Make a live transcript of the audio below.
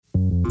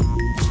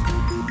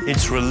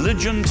It's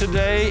religion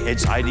today,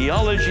 it's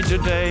ideology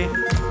today,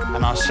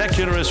 and our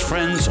secularist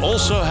friends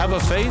also have a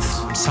faith.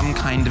 Some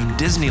kind of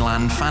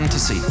Disneyland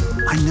fantasy.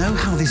 I know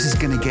how this is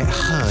going to get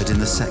heard in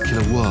the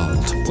secular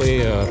world.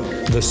 Where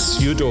the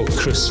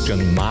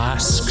pseudo-Christian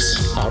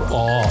masks are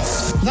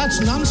off.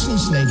 That's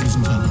nonsense, ladies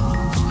and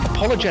gentlemen.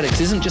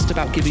 Apologetics isn't just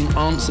about giving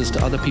answers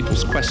to other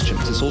people's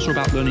questions. It's also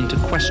about learning to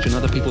question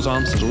other people's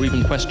answers, or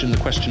even question the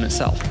question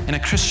itself. In a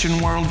Christian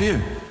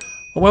worldview.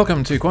 Well,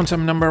 welcome to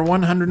Quantum number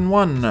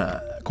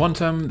 101.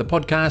 Quantum, the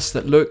podcast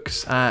that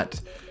looks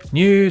at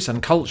news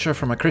and culture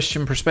from a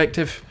Christian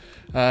perspective.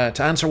 To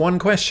answer one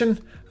question,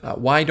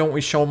 why don't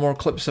we show more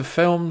clips of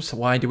films?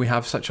 Why do we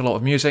have such a lot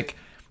of music?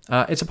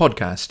 It's a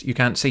podcast. You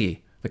can't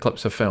see the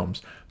clips of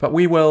films, but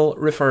we will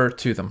refer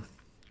to them.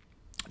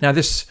 Now,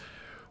 this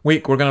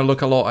week we're going to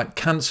look a lot at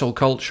cancel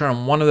culture,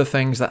 and one of the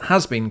things that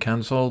has been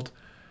cancelled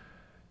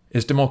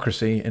is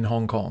democracy in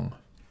Hong Kong.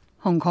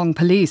 Hong Kong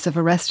police have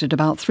arrested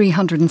about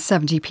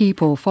 370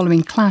 people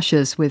following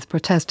clashes with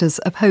protesters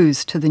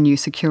opposed to the new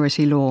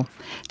security law.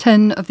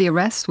 10 of the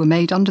arrests were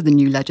made under the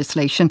new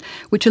legislation,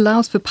 which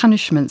allows for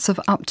punishments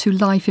of up to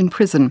life in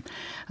prison.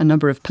 A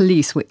number of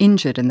police were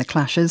injured in the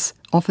clashes.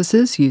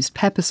 Officers used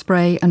pepper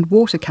spray and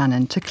water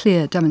cannon to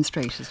clear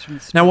demonstrators from the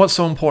street. Now, what's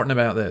so important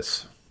about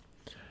this?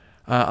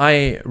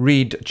 I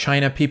read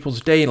China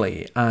People's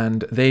Daily,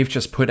 and they've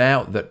just put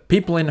out that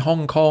people in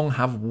Hong Kong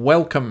have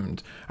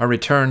welcomed a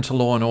return to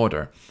law and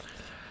order.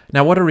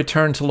 Now, what a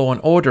return to law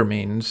and order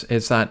means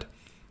is that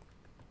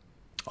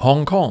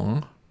Hong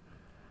Kong,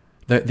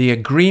 the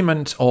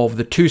agreement of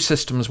the two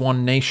systems,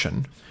 one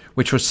nation,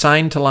 which was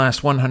signed to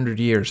last 100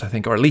 years, I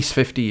think, or at least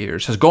 50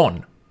 years, has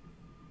gone.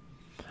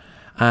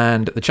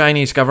 And the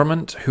Chinese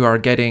government, who are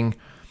getting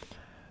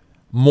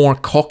more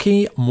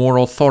cocky, more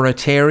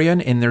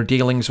authoritarian in their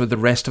dealings with the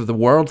rest of the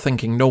world,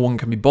 thinking no one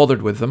can be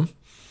bothered with them,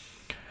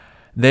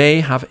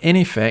 they have in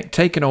effect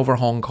taken over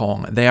Hong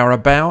Kong. They are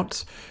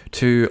about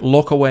to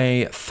lock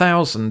away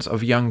thousands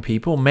of young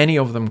people, many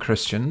of them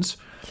Christians,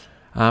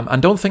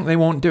 and don't think they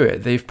won't do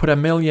it. They've put 1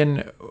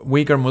 million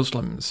Uyghur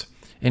Muslims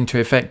into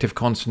effective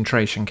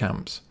concentration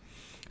camps.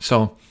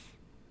 So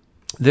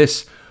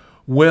this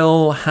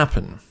will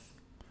happen.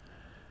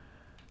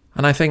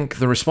 And I think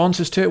the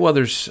responses to it, well,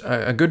 there's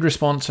a good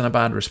response and a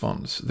bad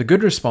response. The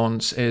good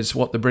response is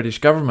what the British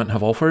government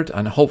have offered,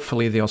 and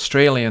hopefully the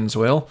Australians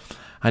will.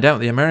 I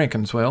doubt the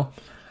Americans will.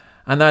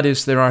 And that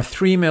is there are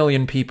 3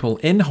 million people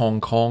in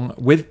Hong Kong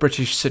with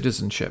British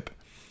citizenship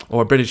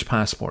or British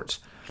passports.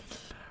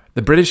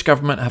 The British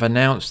government have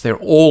announced they're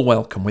all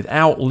welcome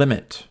without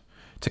limit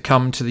to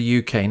come to the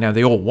UK. Now,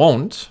 they all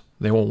won't.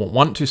 They all won't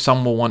want to.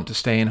 Some will want to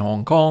stay in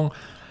Hong Kong.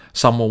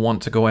 Some will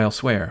want to go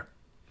elsewhere.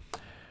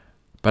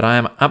 But I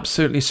am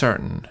absolutely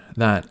certain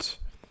that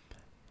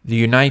the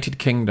United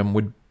Kingdom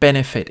would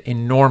benefit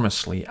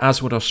enormously,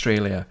 as would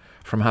Australia,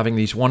 from having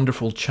these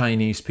wonderful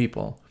Chinese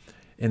people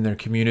in their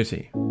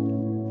community.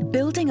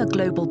 Building a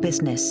global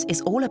business is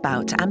all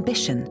about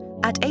ambition.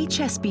 At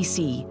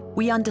HSBC,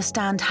 we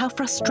understand how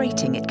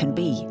frustrating it can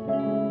be.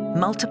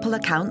 Multiple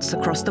accounts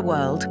across the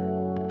world,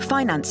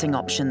 financing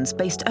options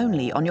based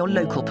only on your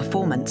local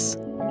performance,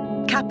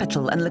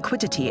 capital and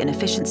liquidity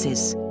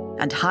inefficiencies,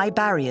 and high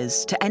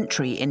barriers to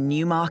entry in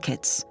new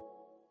markets.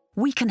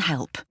 We can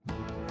help.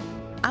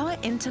 Our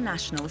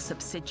international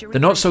subsidiary... The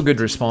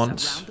not-so-good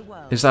response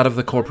is that of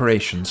the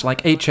corporations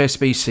like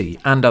HSBC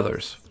and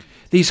others.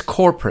 These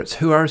corporates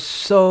who are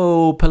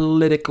so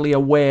politically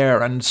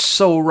aware and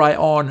so right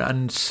on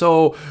and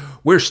so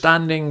we're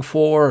standing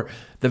for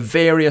the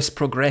various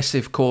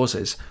progressive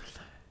causes.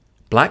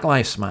 Black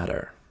Lives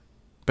Matter,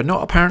 but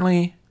not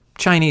apparently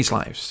Chinese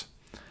lives.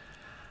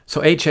 So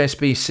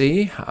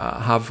HSBC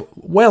have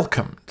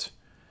welcomed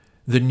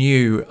the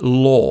new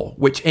law,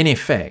 which in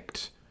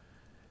effect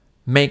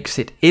makes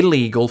it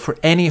illegal for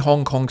any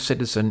Hong Kong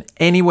citizen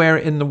anywhere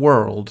in the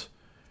world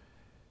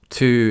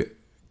to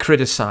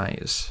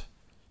criticize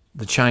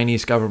the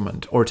Chinese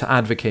government or to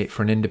advocate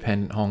for an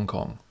independent Hong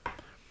Kong.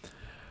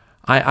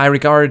 I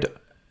regard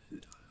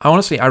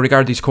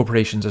these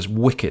corporations as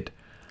wicked,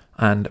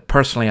 and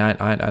personally, I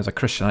as a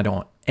Christian, I don't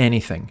want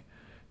anything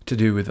to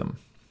do with them.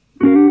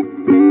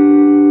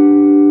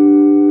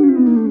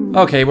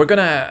 Okay, we're going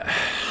to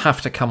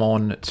have to come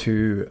on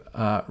to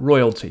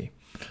royalty.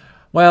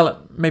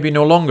 Well, maybe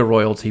no longer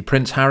royalty.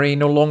 Prince Harry,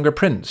 no longer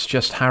prince,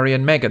 just Harry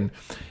and Meghan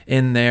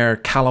in their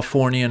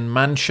Californian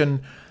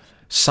mansion,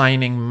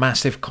 signing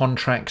massive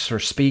contracts for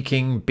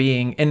speaking,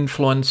 being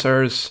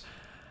influencers,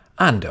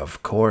 and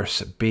of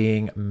course,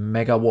 being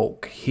mega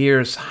woke.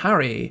 Here's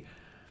Harry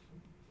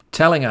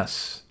telling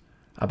us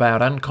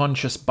about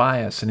unconscious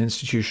bias and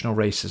institutional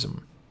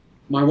racism.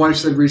 My wife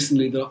said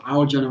recently that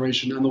our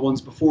generation and the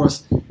ones before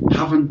us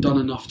haven't done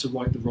enough to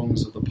right the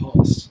wrongs of the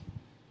past.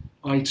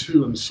 I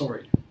too am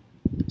sorry.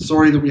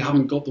 Sorry that we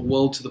haven't got the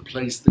world to the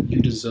place that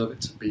you deserve it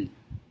to be.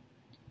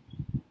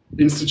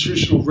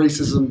 Institutional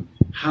racism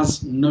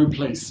has no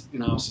place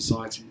in our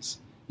societies,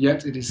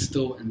 yet it is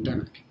still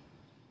endemic.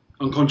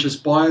 Unconscious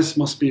bias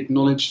must be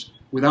acknowledged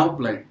without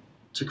blame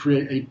to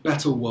create a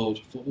better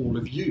world for all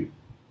of you.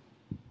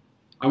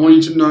 I want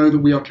you to know that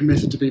we are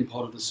committed to being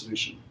part of the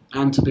solution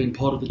and to being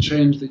part of the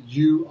change that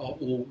you are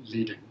all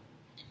leading.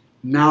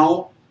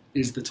 Now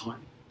is the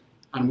time,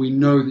 and we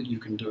know that you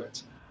can do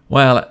it.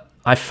 Well,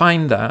 I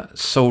find that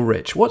so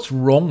rich. What's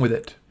wrong with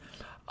it?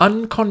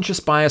 Unconscious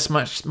bias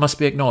must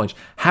be acknowledged.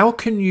 How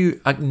can you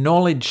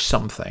acknowledge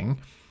something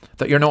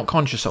that you're not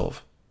conscious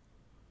of?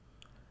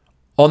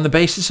 On the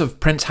basis of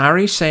Prince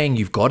Harry saying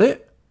you've got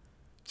it?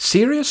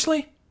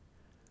 Seriously?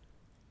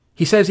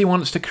 He says he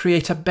wants to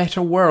create a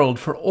better world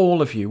for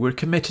all of you. We're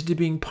committed to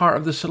being part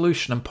of the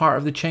solution and part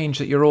of the change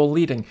that you're all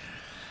leading.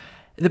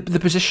 The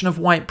position of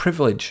white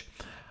privilege.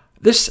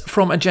 This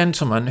from a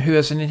gentleman who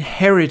has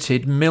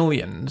inherited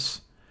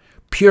millions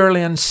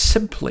purely and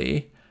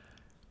simply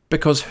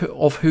because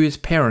of who his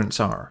parents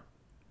are.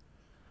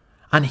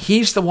 And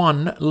he's the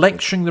one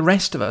lecturing the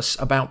rest of us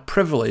about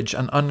privilege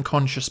and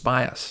unconscious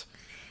bias.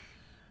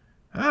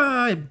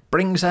 It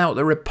brings out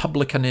the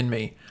Republican in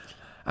me.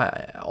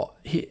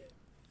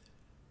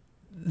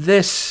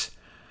 This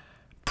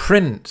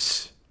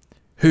prince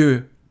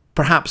who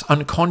perhaps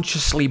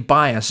unconsciously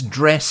biased,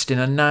 dressed in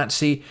a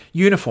Nazi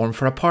uniform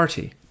for a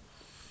party.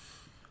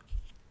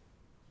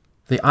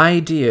 The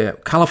idea,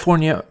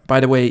 California, by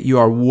the way, you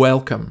are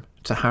welcome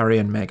to Harry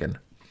and Meghan.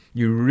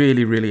 You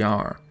really, really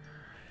are.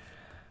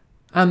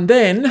 And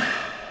then,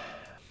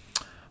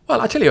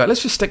 well, I tell you what,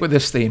 let's just stick with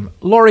this theme.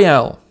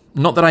 L'Oreal.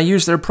 Not that I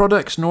use their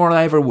products, nor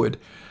I ever would,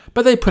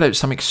 but they put out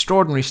some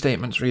extraordinary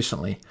statements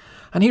recently.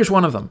 And here's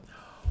one of them.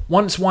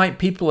 Once white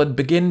people had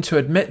begun to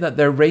admit that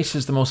their race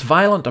is the most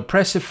violent,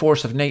 oppressive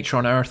force of nature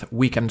on earth,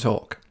 we can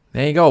talk.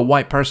 There you go,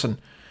 white person.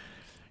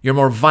 You're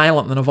more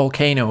violent than a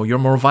volcano. You're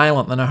more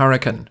violent than a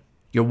hurricane.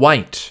 You're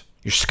white.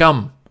 You're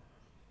scum.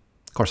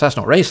 Of course, that's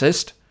not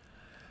racist.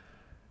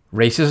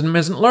 Racism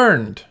isn't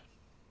learned,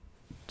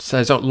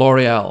 says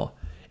L'Oreal.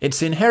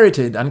 It's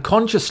inherited and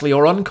consciously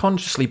or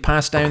unconsciously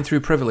passed down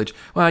through privilege.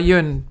 Well, you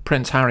and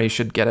Prince Harry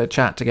should get a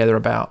chat together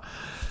about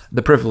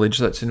the privilege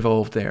that's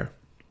involved there.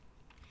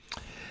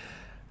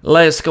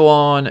 Let's go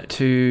on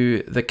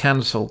to the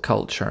cancel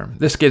culture.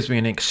 This gives me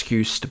an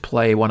excuse to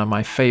play one of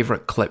my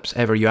favourite clips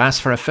ever. You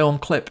asked for a film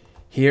clip.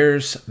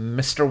 Here's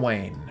Mr.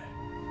 Wayne.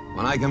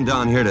 When I come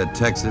down here to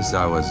Texas,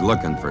 I was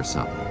looking for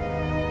something.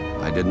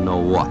 I didn't know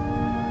what.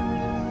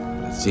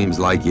 It seems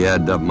like you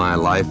added up my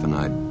life and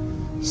I'd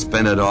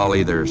spent it all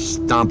either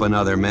stomping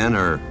other men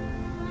or,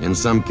 in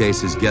some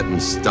cases,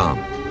 getting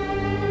stomped.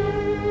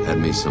 Had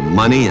me some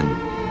money and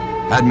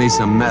had me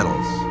some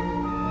medals.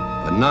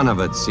 But none of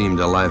it seemed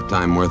a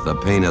lifetime worth the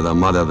pain of the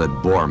mother that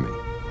bore me.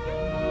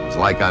 It was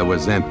like I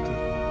was empty.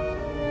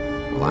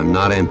 Well, I'm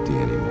not empty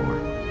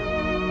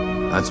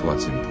anymore. That's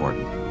what's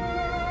important.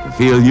 To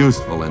feel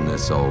useful in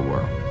this old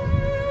world.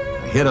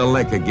 To hit a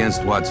lick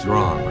against what's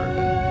wrong or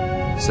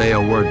to say a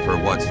word for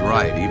what's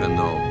right, even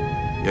though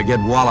you get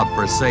walloped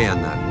for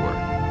saying that word.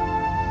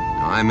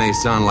 Now, I may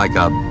sound like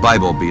a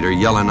Bible beater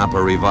yelling up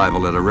a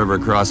revival at a river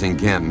crossing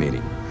camp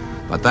meeting,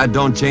 but that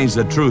don't change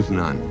the truth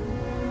none.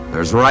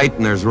 There's right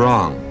and there's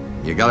wrong.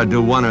 You gotta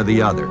do one or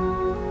the other.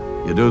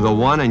 You do the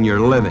one and you're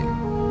living.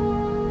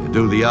 You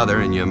do the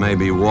other and you may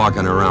be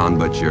walking around,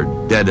 but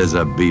you're dead as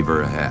a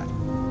beaver hat.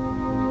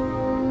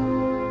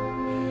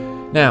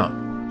 Now,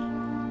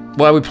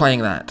 why are we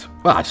playing that?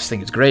 Well, I just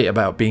think it's great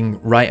about being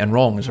right and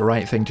wrong. There's a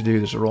right thing to do,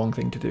 there's a wrong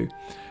thing to do.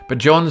 But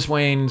John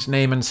Wayne's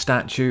name and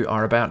statue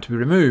are about to be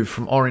removed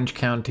from Orange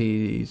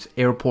County's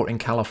airport in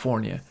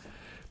California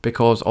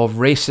because of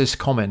racist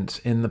comments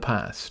in the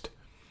past.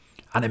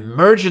 An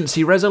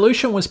emergency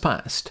resolution was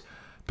passed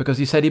because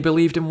he said he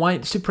believed in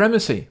white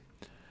supremacy.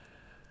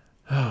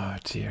 Oh,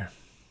 dear.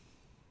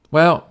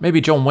 Well,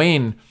 maybe John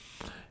Wayne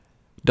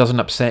doesn't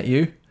upset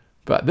you,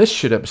 but this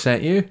should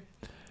upset you.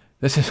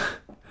 This is...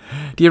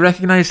 Do you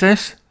recognise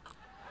this?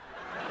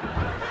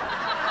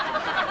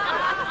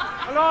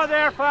 Hello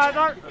there,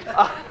 Father.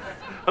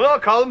 Hello,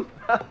 Colm.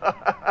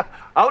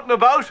 Out and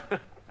about?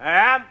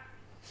 I am.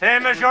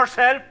 Same as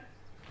yourself.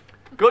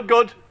 Good,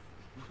 good.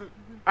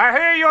 I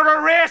hear you're a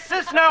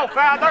racist now,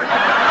 Father.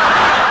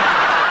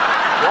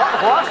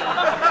 What?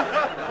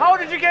 How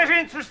did you get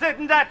interested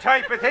in that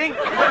type of thing?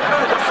 Who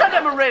said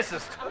I'm a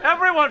racist?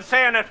 Everyone's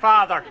saying it,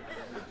 Father.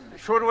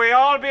 Should we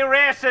all be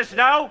racist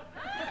now?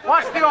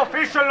 What's the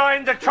official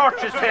line the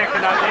church is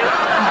taking on this?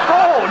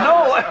 Oh,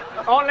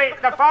 no. Only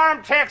the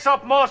farm takes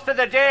up most of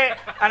the day,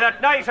 and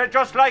at night I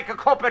just like a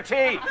cup of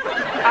tea.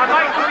 I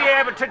might be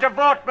able to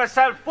devote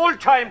myself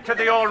full-time to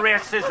the old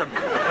racism.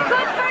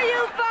 Good for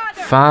you,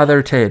 Father.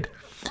 Father Ted.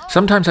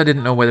 Sometimes I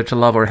didn't know whether to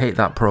love or hate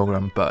that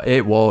program, but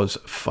it was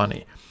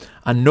funny.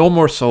 And no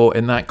more so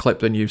in that clip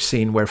than you've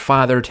seen where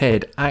Father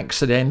Ted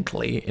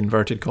accidentally,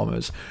 inverted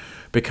commas,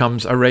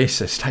 becomes a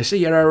racist. I see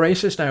you're a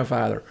racist now,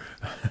 Father.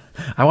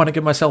 I want to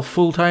give myself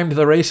full time to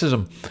the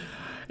racism.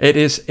 It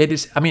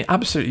is, I mean,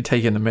 absolutely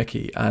taking the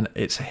mickey, and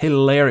it's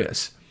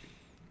hilarious.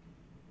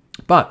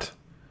 But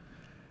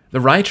the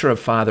writer of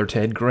Father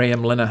Ted,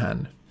 Graham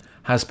Linehan,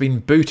 has been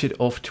booted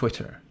off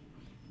Twitter.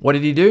 What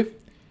did he do?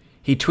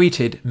 He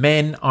tweeted,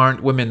 "Men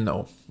aren't women,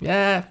 though."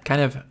 Yeah,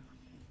 kind of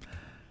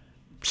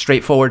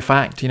straightforward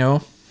fact, you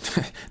know.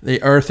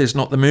 The earth is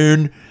not the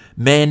moon.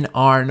 Men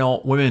are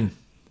not women.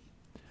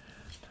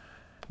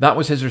 That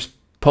was his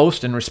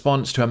post in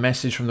response to a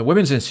message from the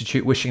Women's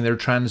Institute wishing their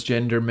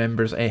transgender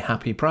members a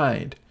happy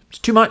Pride. It's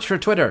too much for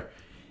Twitter.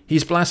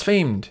 He's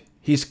blasphemed.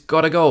 He's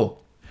got to go.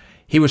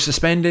 He was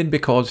suspended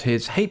because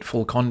his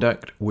hateful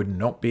conduct would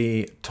not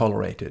be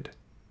tolerated.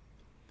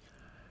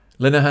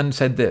 Linehan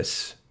said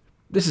this: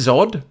 "This is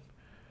odd,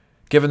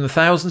 given the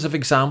thousands of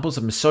examples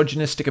of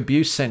misogynistic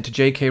abuse sent to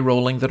J.K.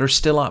 Rowling that are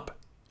still up.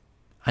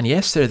 And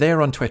yes, they're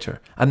there on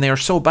Twitter, and they are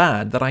so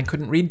bad that I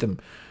couldn't read them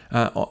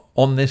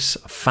on this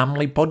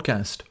family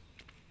podcast."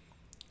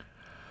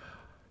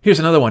 Here's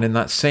another one in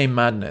that same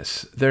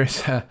madness.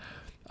 There's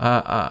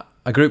a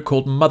group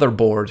called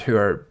Motherboard who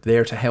are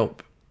there to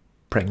help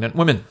pregnant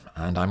women,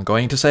 and I'm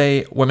going to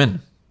say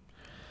women.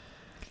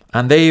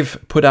 And they've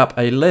put up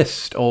a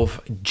list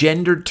of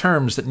gendered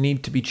terms that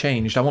need to be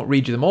changed. I won't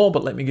read you them all,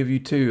 but let me give you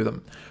two of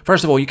them.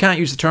 First of all, you can't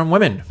use the term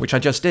women, which I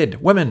just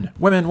did. Women,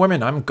 women,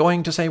 women. I'm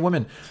going to say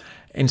women.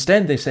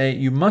 Instead, they say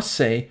you must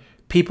say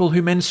people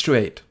who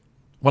menstruate.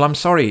 Well, I'm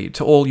sorry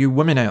to all you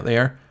women out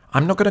there.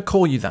 I'm not going to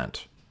call you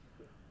that.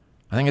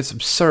 I think it's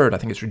absurd. I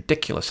think it's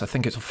ridiculous. I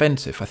think it's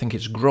offensive. I think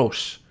it's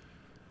gross.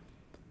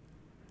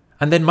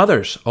 And then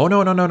mothers. Oh,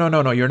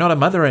 no. You're not a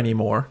mother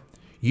anymore.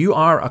 You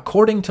are,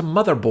 according to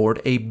Motherboard,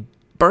 a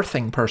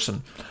birthing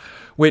person,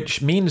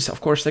 which means,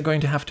 of course, they're going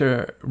to have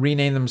to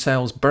rename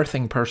themselves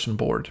Birthing Person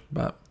Board,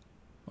 but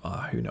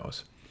who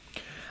knows.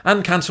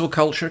 And cancel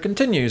culture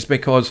continues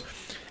because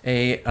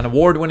an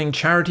award-winning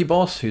charity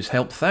boss who's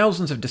helped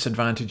thousands of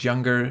disadvantaged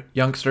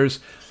youngsters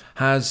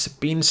has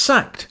been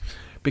sacked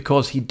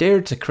because he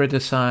dared to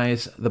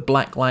criticize the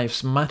Black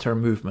Lives Matter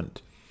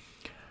movement.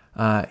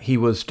 He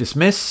was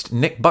dismissed.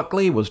 Nick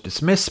Buckley was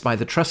dismissed by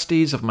the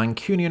trustees of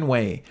Mancunian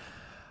Way,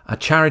 a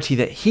charity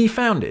that he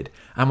founded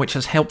and which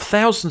has helped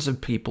thousands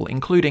of people,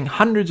 including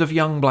hundreds of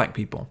young black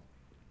people.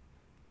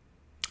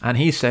 And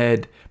he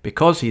said,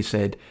 because he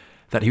said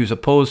that he was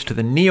opposed to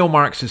the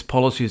neo-Marxist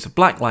policies of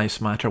Black Lives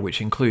Matter,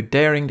 which include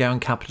tearing down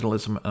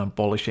capitalism and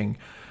abolishing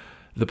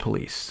the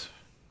police.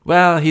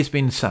 Well, he's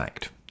been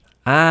sacked.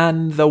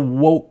 And the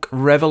woke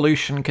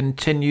revolution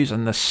continues,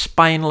 and the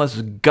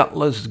spineless,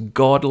 gutless,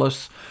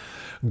 godless,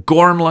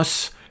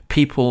 gormless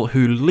people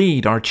who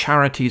lead our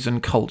charities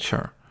and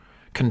culture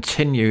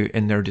continue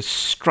in their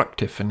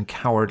destructive and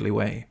cowardly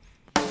way.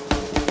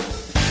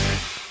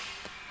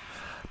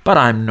 But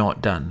I'm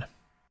not done.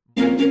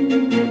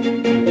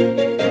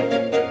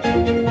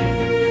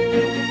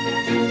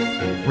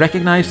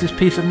 Recognize this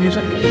piece of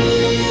music?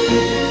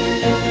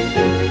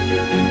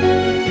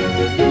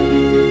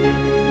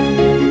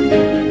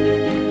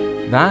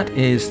 That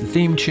is the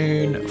theme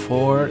tune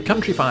for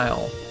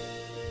Countryfile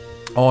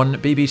on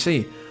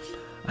BBC.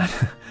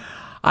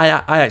 I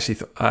actually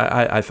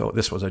I thought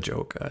this was a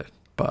joke,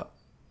 but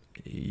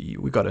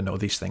we got to know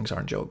these things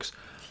aren't jokes.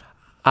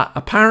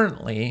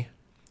 Apparently,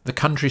 the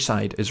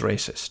countryside is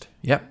racist.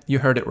 Yep, you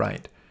heard it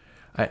right.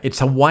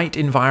 It's a white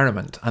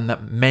environment, and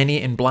that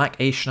many in black,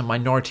 Asian, and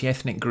minority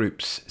ethnic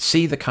groups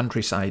see the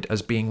countryside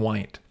as being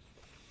white.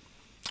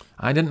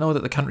 I didn't know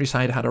that the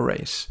countryside had a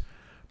race.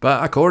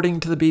 But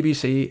according to the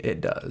BBC, it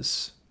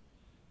does.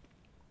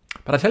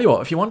 But I tell you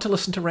what, if you want to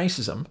listen to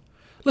racism,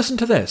 listen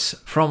to this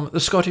from the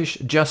Scottish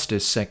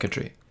Justice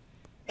Secretary.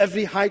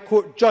 Every High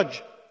Court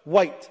judge,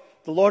 white.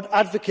 The Lord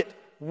Advocate,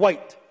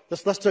 white. The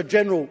Solicitor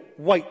General,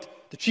 white.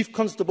 The Chief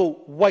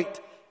Constable,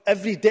 white.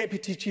 Every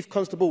Deputy Chief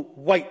Constable,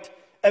 white.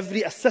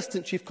 Every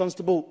Assistant Chief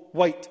Constable,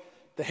 white.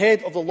 The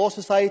Head of the Law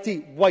Society,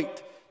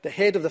 white. The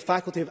Head of the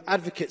Faculty of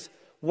Advocates,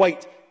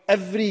 white.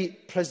 Every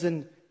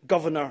Prison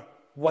Governor,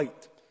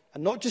 white.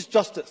 And not just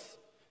Justice,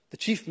 the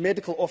Chief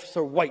Medical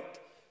Officer, white,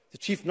 the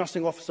Chief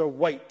Nursing Officer,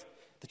 white,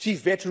 the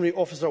Chief Veterinary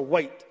Officer,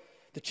 white,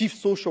 the Chief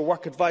Social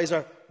Work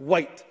Advisor,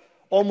 white.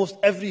 Almost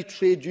every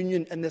trade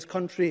union in this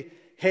country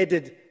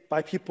headed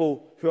by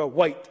people who are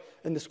white.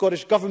 In the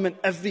Scottish Government,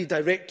 every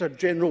Director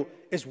General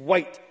is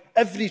white.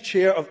 Every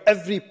chair of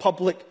every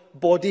public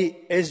body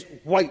is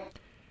white.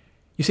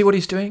 You see what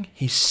he's doing?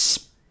 He's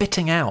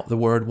spitting out the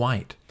word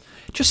white.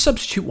 Just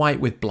substitute white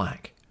with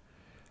black.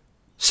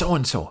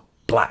 So-and-so,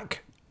 black.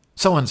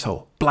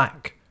 So-and-so,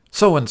 black.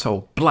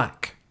 So-and-so,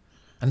 black.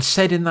 And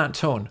said in that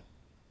tone.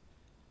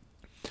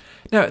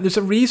 Now, there's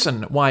a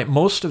reason why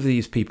most of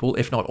these people,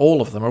 if not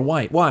all of them, are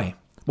white. Why?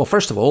 Well,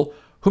 first of all,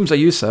 Humza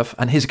Yousaf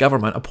and his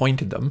government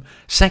appointed them.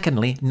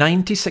 Secondly,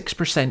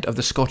 96% of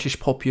the Scottish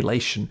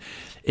population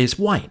is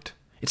white.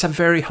 It's a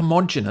very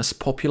homogenous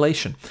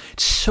population.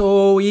 It's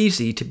so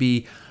easy to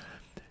be,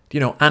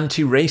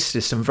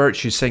 anti-racist and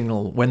virtue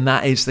signal when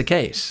that is the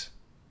case.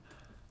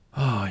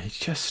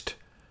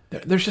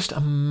 There's just a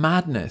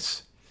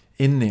madness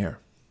in there.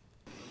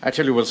 I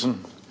tell you,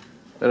 Wilson,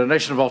 they're a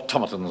nation of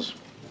automatons,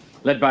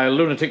 led by a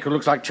lunatic who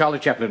looks like Charlie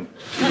Chaplin.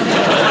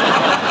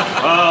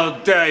 How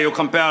dare you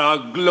compare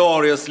our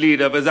glorious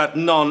leader with that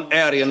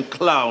non-Aryan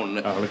clown?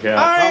 Look here.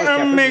 I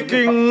am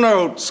making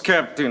notes,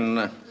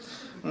 Captain.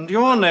 And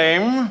your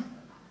name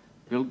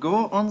will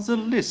go on the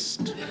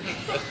list.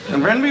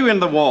 And when we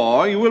win the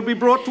war, you will be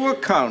brought to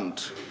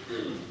account.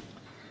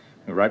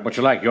 You're right, what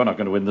you like. You're not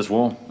going to win this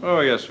war.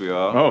 Oh, yes, we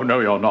are. Oh, no,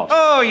 you're not.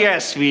 Oh,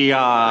 yes, we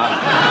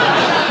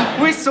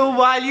are. Whistle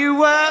while you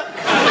work.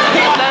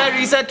 Hitler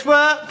is at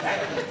work.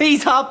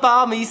 He's half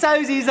army,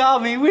 so's his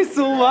army.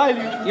 Whistle while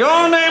you...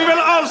 Your name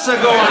will also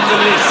go on the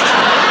list.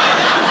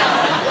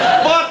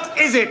 What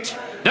is it?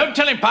 Don't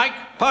tell him, Pike.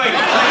 Pike.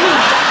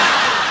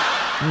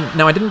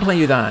 Now, I didn't play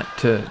you that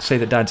to say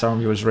that Dad's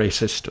Army was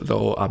racist,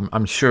 though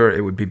I'm sure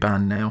it would be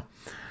banned now.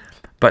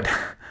 But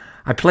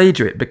I played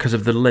you it because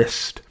of the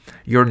list.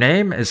 Your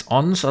name is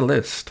on the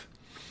list.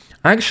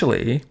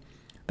 Actually,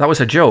 that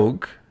was a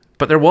joke,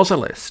 but there was a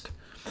list.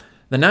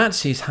 The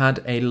Nazis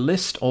had a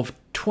list of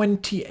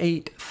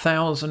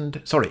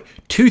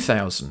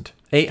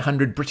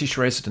 2,800 British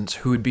residents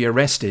who would be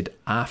arrested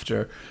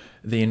after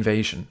the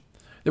invasion.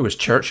 There was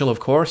Churchill,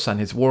 of course, and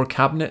his war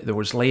cabinet. There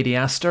was Lady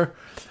Astor.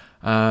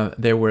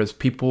 There was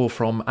people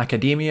from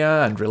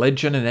academia and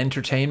religion and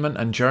entertainment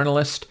and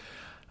journalists.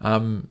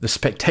 The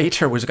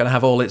Spectator was going to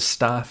have all its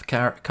staff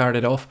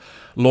carted off.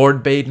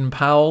 Lord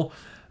Baden-Powell,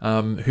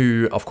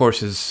 who, of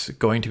course, is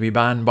going to be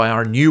banned by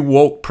our new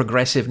woke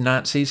progressive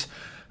Nazis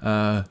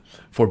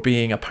for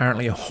being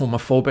apparently a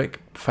homophobic,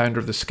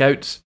 founder of the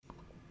Scouts.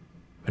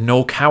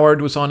 Noel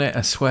Coward was on it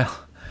as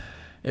well.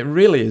 It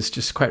really is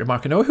just quite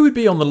remarkable. Now, who would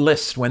be on the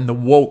list when the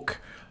woke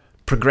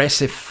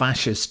progressive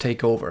fascists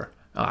take over?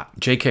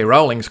 J.K.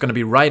 Rowling's going to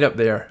be right up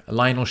there.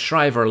 Lionel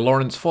Shriver,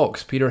 Lawrence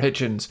Fox, Peter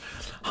Hitchens,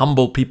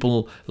 humble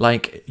people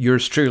like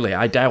yours truly.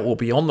 I doubt will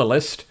be on the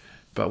list,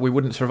 but we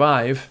wouldn't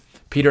survive.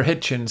 Peter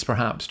Hitchens,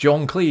 perhaps.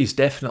 John Cleese,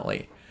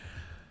 definitely.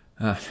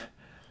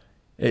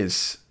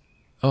 Priti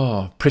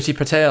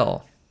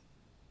Patel.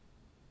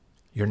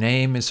 Your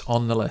name is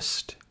on the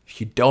list.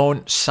 If you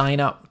don't sign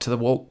up to the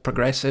woke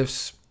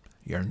progressives,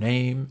 your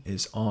name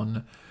is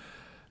on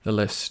the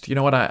list. You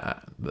know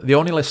what? The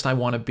only list I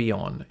want to be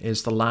on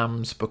is the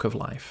Lamb's Book of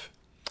Life.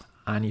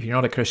 And if you're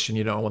not a Christian,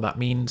 you don't know what that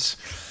means.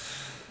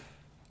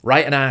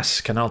 Write and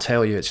ask, and I'll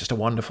tell you, it's just a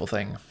wonderful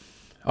thing.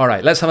 All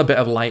right, let's have a bit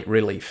of light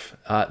relief.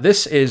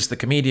 This is the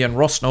comedian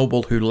Ross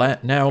Noble, who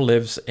now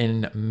lives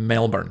in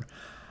Melbourne.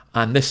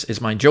 And this is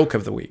my joke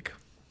of the week.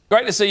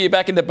 Great to see you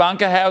back in the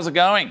bunker. How's it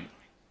going?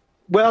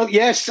 Well,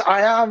 yes,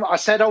 I am. I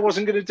said I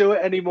wasn't going to do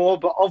it anymore,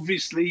 but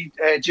obviously,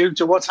 due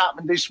to what's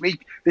happened this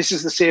week, this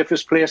is the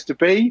safest place to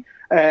be.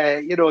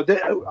 I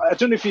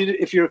don't know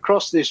if you're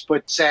across this,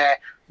 but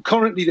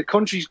currently the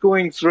country's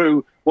going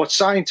through what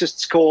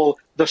scientists call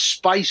the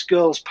Spice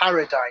Girls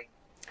paradigm.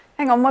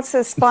 Hang on, what's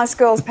the Spice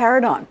Girls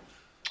paradigm?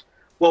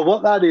 Well,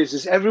 what that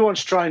is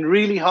everyone's trying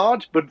really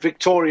hard, but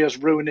Victoria's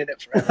ruining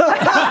it for everyone.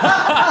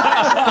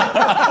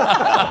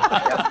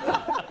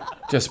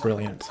 Just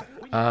brilliant.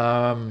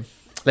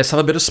 Let's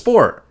have a bit of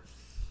sport.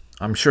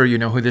 I'm sure you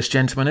know who this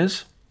gentleman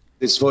is.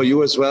 It's for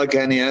you as well,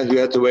 Kenny. You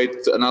had to wait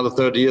another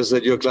 30 years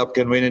that your club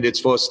can win it. It's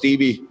for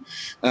Stevie,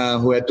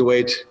 who had to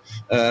wait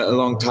a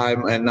long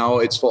time. And now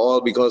it's for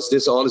all, because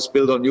this all is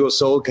built on your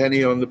soul,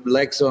 Kenny, on the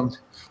legs of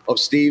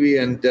Stevie.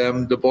 And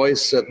the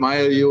boys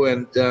admire you.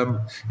 And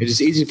it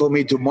is easy for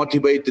me to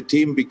motivate the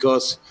team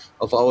because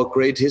of our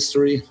great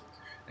history.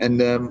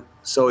 And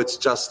so it's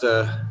just,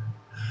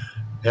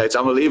 it's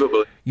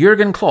unbelievable.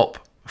 Jurgen Klopp,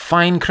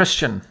 fine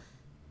Christian.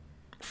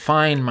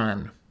 Fine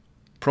man.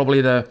 Probably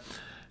the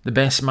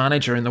best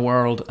manager in the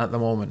world at the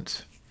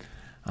moment.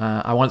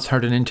 I once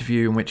heard an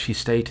interview in which he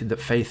stated that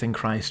faith in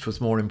Christ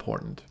was more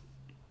important.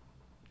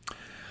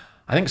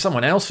 I think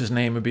someone else's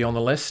name would be on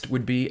the list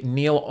would be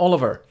Neil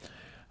Oliver.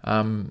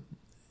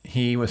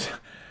 He was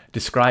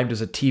described as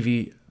a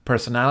TV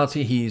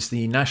personality. He's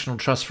the National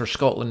Trust for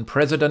Scotland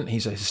president.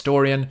 He's a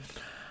historian.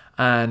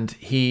 And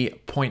he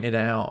pointed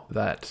out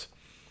that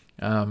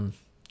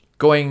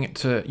going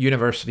to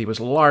university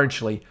was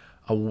largely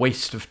a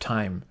waste of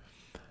time.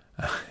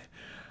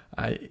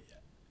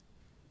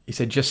 He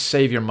said, just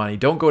save your money.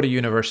 Don't go to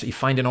university.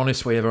 Find an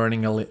honest way of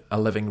earning a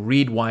living.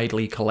 Read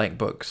widely, collect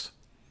books.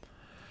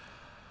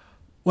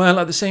 Well,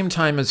 at the same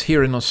time as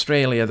here in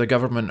Australia, the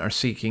government are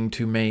seeking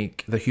to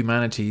make the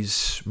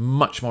humanities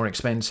much more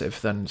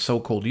expensive than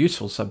so-called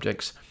useful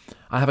subjects,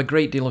 I have a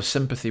great deal of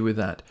sympathy with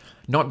that.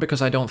 Not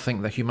because I don't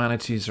think the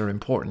humanities are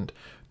important,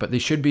 but they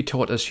should be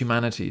taught as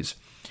humanities.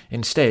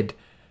 Instead,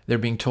 they're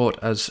being taught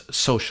as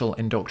social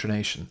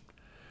indoctrination.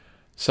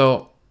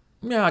 So,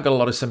 yeah, I got a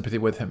lot of sympathy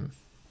with him.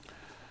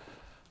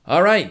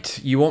 All right,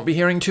 you won't be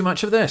hearing too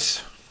much of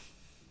this.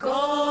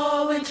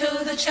 Going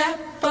to the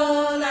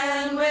chapel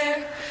and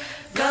we're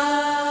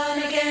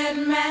gonna get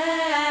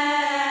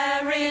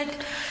married.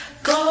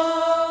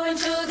 Going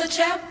to the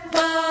chapel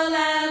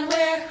and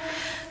we're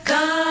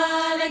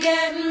gonna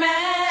get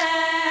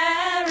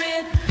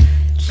married.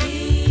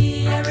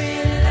 Gee, I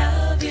really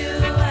love you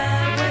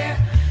and we're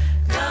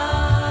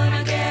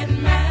gonna get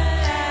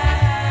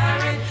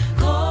married.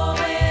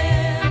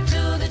 Going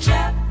to the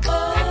chapel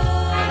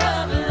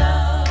of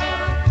love.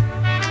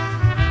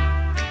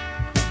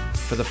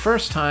 For the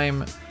first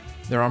time,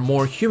 there are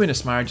more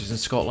humanist marriages in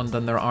Scotland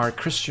than there are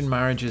Christian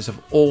marriages of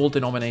all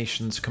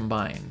denominations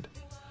combined.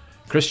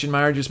 Christian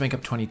marriages make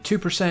up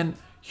 22%,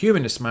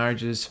 humanist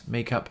marriages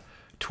make up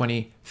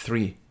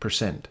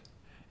 23%.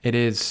 it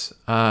is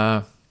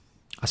a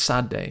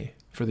sad day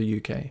for the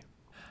UK.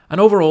 And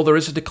overall, there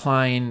is a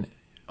decline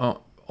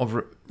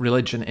of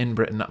religion in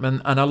Britain,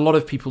 and a lot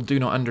of people do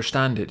not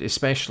understand it,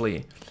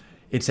 especially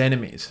its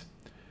enemies.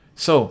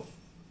 So,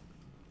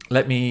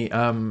 let me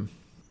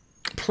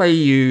play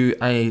you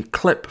a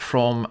clip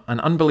from an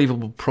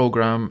unbelievable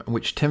programme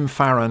which Tim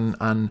Farron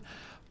and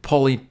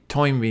Polly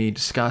Toynbee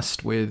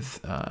discussed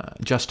with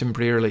Justin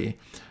Brearley,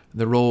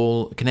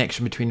 the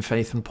connection between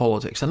faith and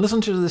politics. And listen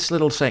to this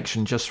little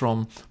section just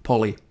from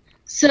Polly.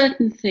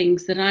 Certain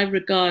things that I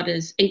regard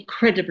as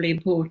incredibly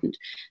important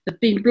have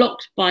been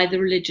blocked by the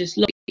religious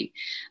lobby.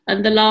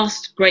 And the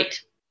last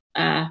great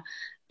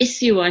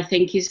issue, I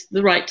think, is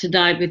the right to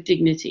die with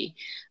dignity.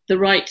 The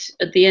right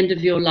at the end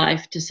of your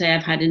life to say,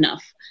 I've had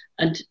enough,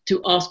 and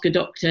to ask a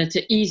doctor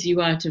to ease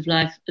you out of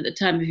life at the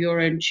time of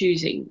your own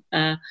choosing.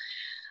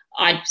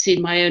 I've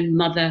seen my own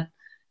mother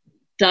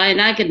die in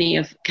agony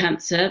of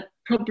cancer,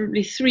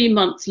 probably 3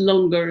 months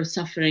longer of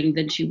suffering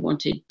than she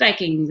wanted,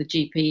 begging the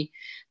GP.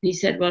 And he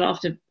said, well,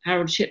 after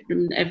Harold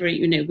Shipman,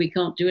 we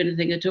can't do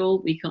anything at all.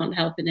 We can't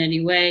help in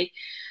any way.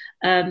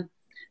 And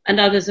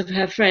others of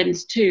her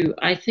friends too.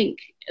 I think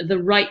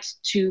the right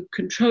to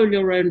control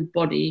your own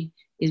body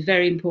is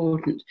very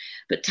important.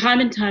 But time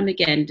and time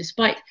again,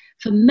 despite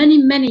for many,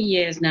 many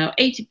years now,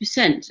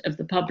 80% of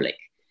the public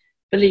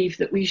believe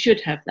that we should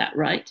have that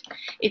right.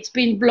 It's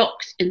been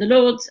blocked in the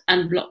Lords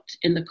and blocked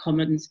in the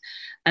Commons,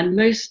 and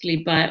mostly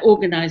by an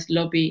organised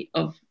lobby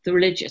of the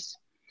religious.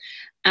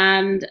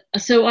 And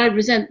so I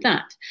resent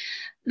that.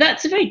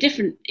 That's a very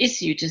different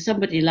issue to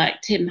somebody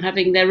like Tim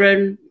having their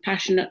own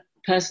passionate,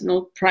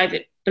 personal,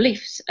 private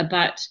beliefs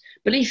about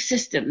belief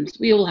systems.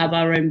 We all have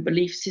our own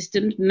belief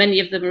systems.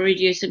 Many of them are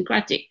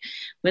idiosyncratic,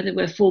 whether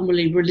we're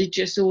formally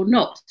religious or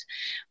not.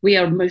 We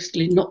are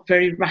mostly not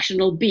very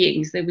rational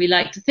beings, though we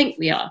like to think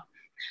we are.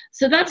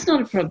 So that's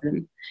not a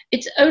problem.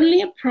 It's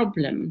only a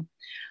problem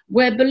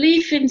where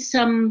belief in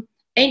some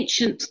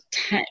ancient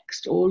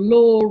text or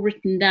law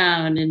written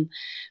down in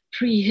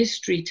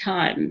prehistory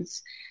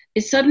times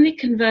is suddenly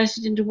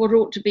converted into what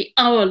ought to be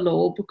our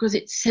law because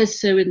it says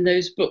so in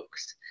those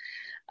books.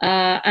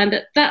 And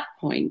at that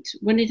point,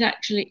 when it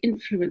actually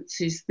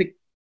influences the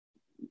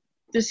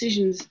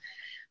decisions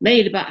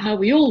made about how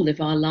we all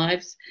live our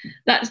lives,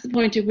 that's the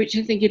point at which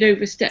I think it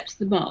oversteps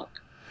the mark.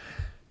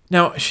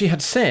 Now, she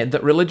had said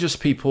that religious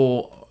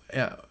people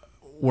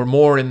were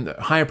more in the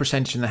higher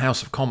percentage in the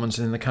House of Commons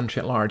than in the country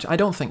at large. I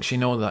don't think she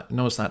knows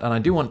that. And I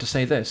do want to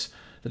say this,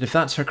 that if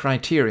that's her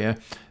criteria,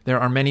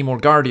 there are many more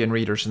Guardian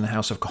readers in the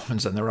House of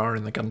Commons than there are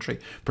in the country,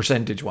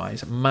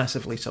 percentage-wise,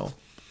 massively so.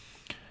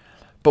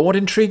 But what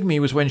intrigued me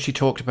was when she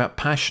talked about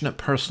passionate,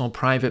 personal,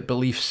 private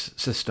belief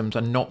systems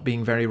and not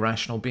being very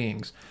rational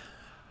beings.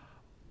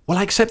 Well,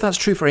 I accept that's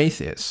true for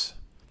atheists,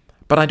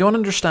 but I don't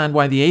understand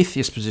why the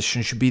atheist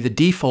position should be the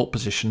default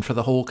position for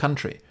the whole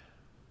country,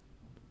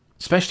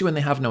 especially when they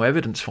have no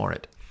evidence for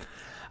it.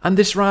 And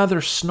this rather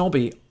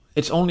snobby,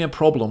 it's only a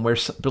problem where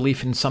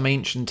belief in some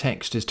ancient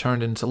text is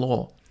turned into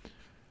law.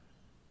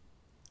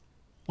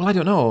 Well, I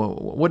don't know.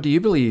 What do you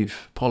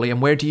believe, Polly,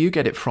 and where do you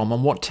get it from,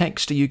 and what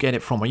text do you get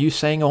it from? Are you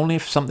saying only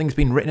if something's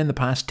been written in the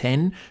past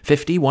 10,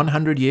 50,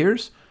 100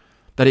 years,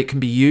 that it can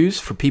be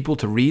used for people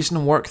to reason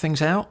and work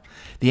things out?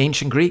 The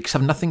ancient Greeks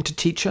have nothing to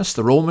teach us.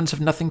 The Romans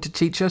have nothing to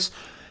teach us.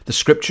 The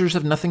scriptures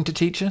have nothing to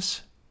teach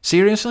us.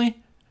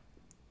 Seriously?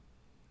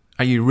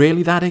 Are you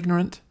really that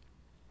ignorant?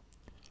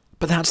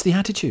 But that's the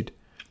attitude.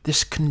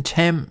 This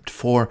contempt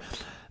for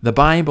the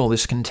Bible,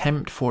 this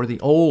contempt for the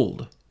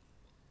old.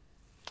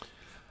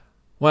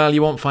 Well,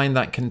 you won't find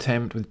that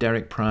contempt with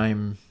Derek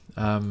Prime.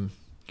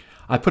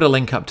 I put a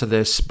link up to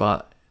this,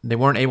 but they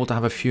weren't able to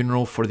have a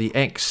funeral for the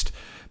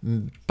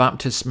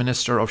ex-Baptist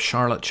minister of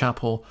Charlotte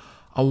Chapel,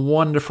 a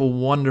wonderful,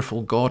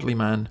 wonderful, godly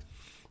man.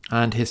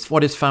 And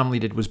what his family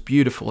did was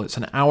beautiful. It's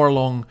an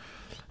hour-long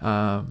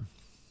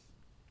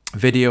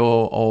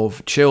video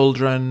of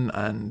children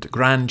and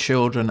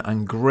grandchildren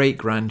and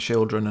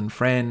great-grandchildren and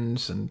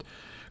friends and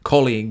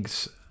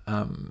colleagues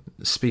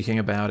speaking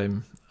about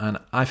him. And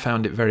I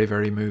found it very,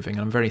 very moving.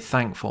 And I'm very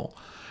thankful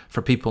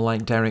for people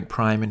like Derek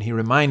Prime. And he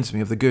reminds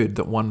me of the good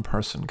that one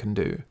person can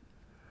do.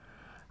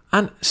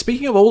 And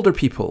speaking of older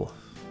people,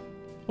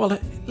 well,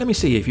 let me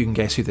see if you can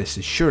guess who this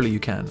is. Surely you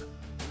can.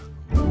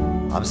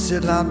 I'm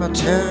sitting on my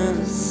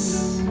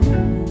terrace,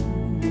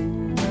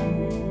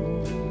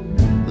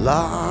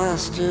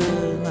 lost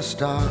in the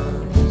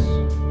stars.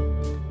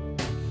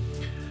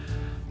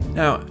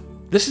 Now,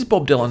 this is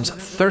Bob Dylan's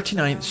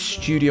 39th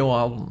studio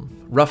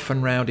album, Rough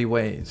and Rowdy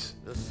Ways.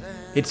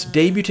 It's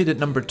debuted at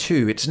number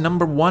 2. It's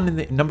number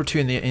 2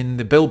 in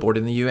the Billboard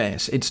in the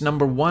US. It's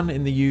number 1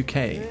 in the UK.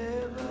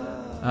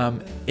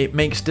 It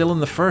makes Dylan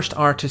the first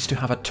artist to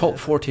have a top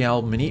 40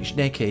 album in each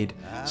decade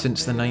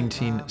since the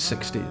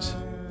 1960s.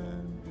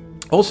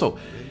 Also,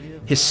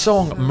 his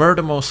song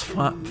Murder Most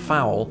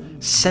Foul,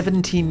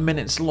 17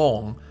 minutes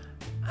long,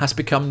 has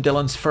become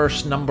Dylan's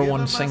first number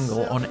 1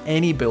 single on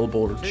any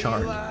Billboard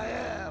chart.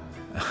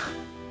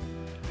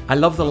 I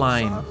love the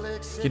line,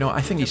 You know,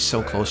 I think he's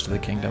so close to the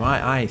kingdom.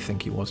 I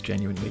think he was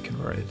genuinely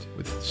converted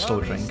with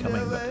Slow Train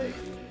Coming, but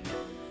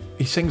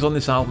he sings on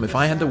this album, if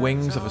I had the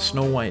wings of a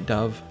snow white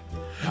dove,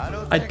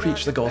 I'd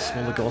preach the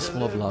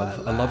gospel of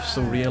love, a love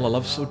so real, a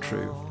love so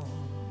true.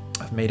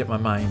 I've made up my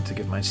mind to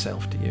give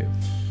myself to you.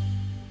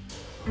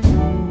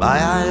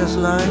 My eyes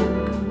like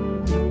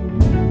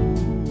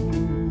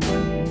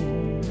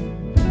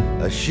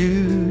a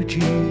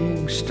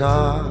shooting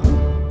star.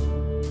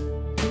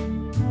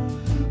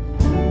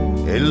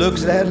 It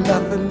looks at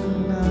nothing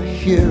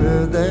here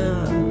or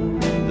there.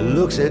 It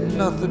looks at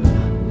nothing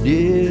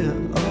near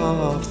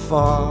or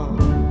far.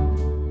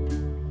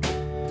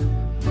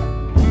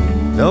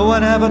 No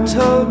one ever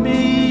told me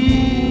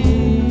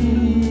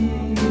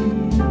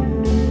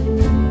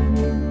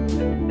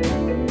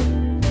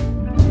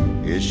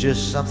it's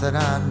just something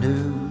I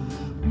knew.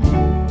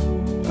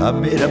 I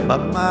made up my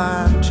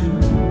mind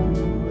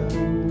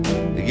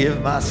to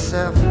give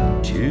myself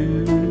to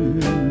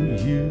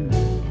you.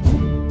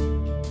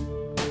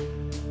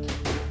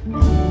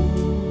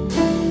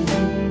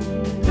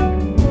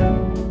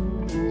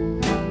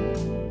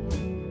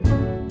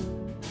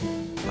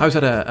 I was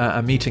at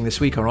a meeting this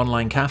week, or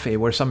online cafe,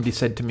 where somebody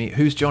said to me,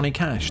 "Who's Johnny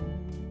Cash?"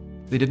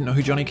 They didn't know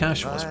who Johnny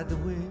Cash was.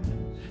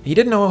 He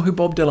didn't know who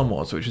Bob Dylan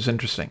was, which was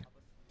interesting.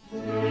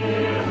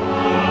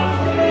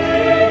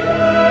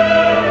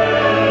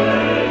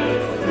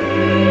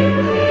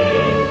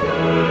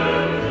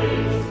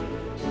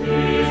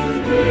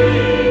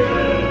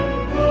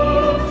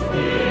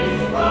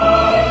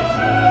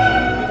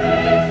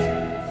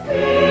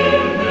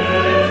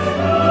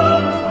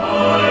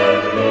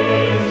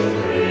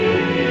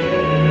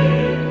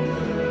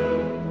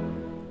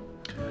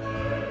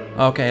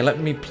 Okay, let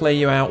me play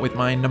you out with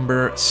my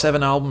number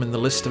 7 album in the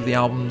list of the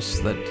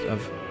albums that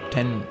have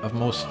 10 of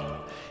most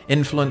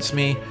influenced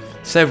me.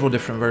 Several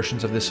different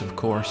versions of this, of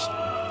course.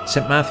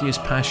 St. Matthew's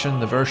Passion,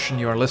 the version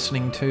you are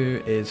listening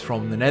to, is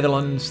from the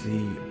Netherlands,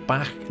 the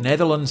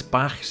Netherlands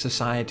Bach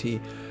Society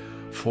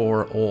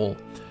for All.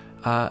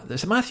 The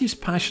St. Matthew's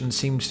Passion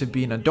seems to have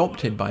been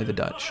adopted by the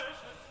Dutch.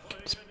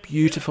 It's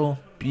beautiful,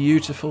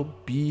 beautiful,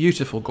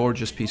 beautiful,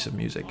 gorgeous piece of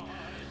music.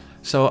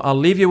 So I'll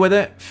leave you with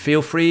it.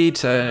 Feel free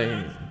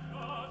to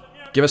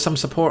give us some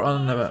support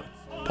on the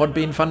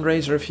Podbean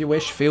fundraiser if you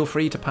wish. Feel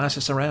free to pass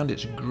this around.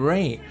 It's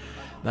great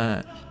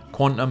that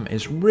Quantum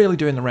is really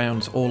doing the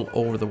rounds all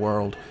over the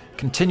world.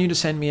 Continue to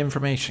send me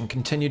information.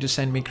 Continue to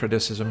send me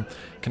criticism.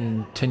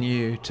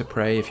 Continue to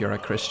pray if you're a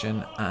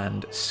Christian,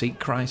 and seek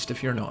Christ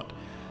if you're not.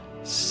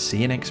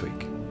 See you next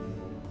week.